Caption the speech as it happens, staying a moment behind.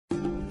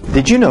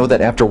Did you know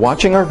that after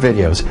watching our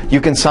videos, you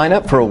can sign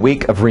up for a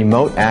week of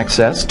remote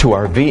access to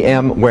our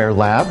VMware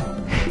lab?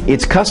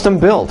 It's custom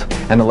built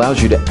and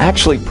allows you to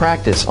actually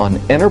practice on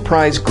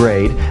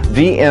enterprise-grade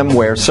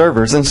VMware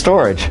servers and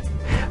storage.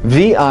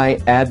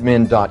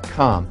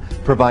 VIadmin.com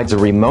provides a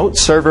remote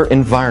server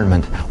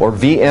environment or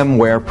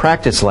VMware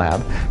practice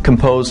lab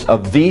composed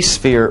of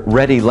vSphere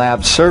Ready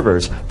Lab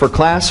servers for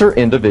class or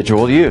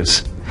individual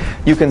use.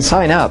 You can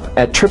sign up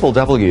at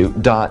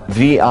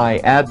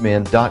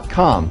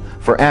www.viadmin.com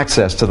for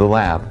access to the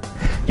lab.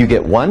 You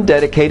get one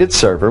dedicated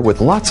server with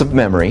lots of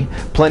memory,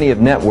 plenty of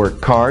network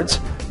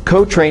cards,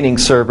 co-training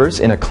servers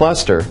in a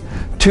cluster,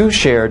 2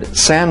 shared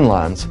SAN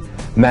LANs,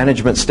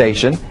 management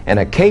station, and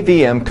a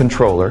KVM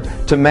controller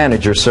to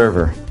manage your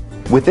server.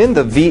 Within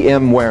the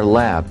VMware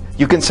lab,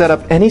 you can set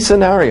up any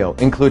scenario,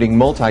 including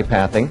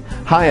multipathing,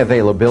 high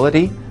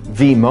availability,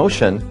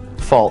 vMotion,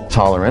 fault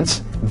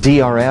tolerance,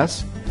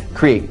 DRS,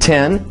 create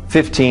 10,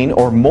 15,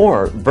 or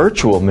more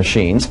virtual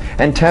machines,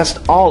 and test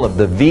all of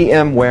the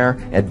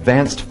VMware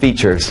advanced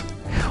features.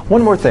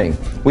 One more thing,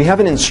 we have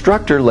an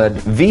instructor-led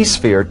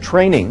vSphere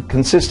training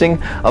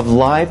consisting of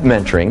live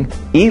mentoring,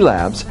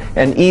 e-labs,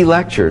 and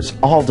e-lectures,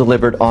 all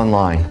delivered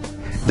online.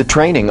 The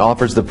training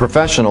offers the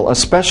professional a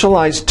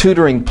specialized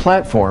tutoring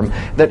platform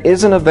that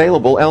isn't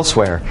available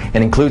elsewhere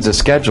and includes a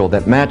schedule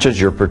that matches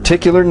your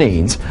particular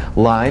needs,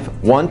 live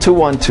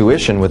one-to-one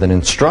tuition with an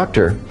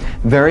instructor,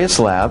 various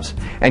labs,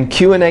 and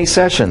Q&A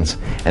sessions,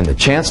 and the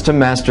chance to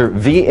master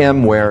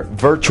VMware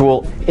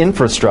virtual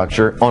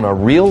infrastructure on a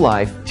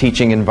real-life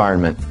teaching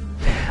environment.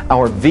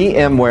 Our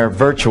VMware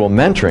virtual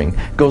mentoring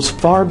goes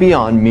far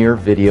beyond mere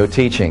video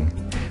teaching.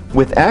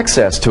 With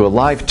access to a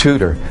live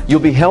tutor, you'll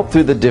be helped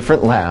through the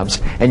different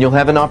labs and you'll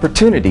have an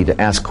opportunity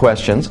to ask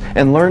questions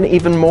and learn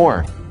even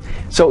more.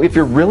 So if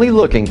you're really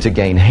looking to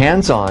gain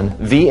hands-on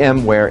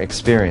VMware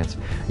experience,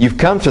 you've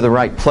come to the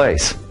right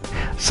place.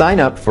 Sign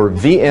up for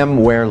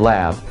VMware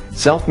Lab,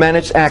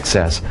 self-managed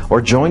access,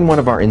 or join one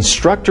of our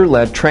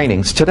instructor-led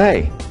trainings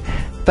today.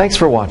 Thanks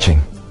for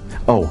watching.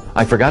 Oh,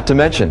 I forgot to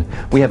mention,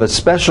 we have a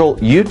special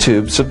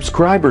YouTube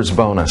subscribers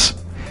bonus.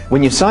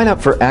 When you sign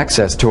up for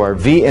access to our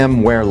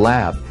VMware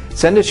Lab,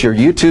 send us your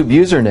YouTube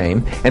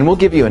username and we'll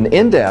give you an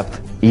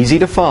in-depth,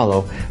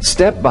 easy-to-follow,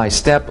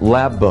 step-by-step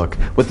lab book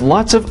with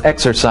lots of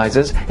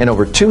exercises and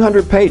over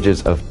 200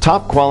 pages of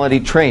top-quality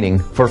training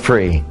for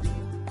free.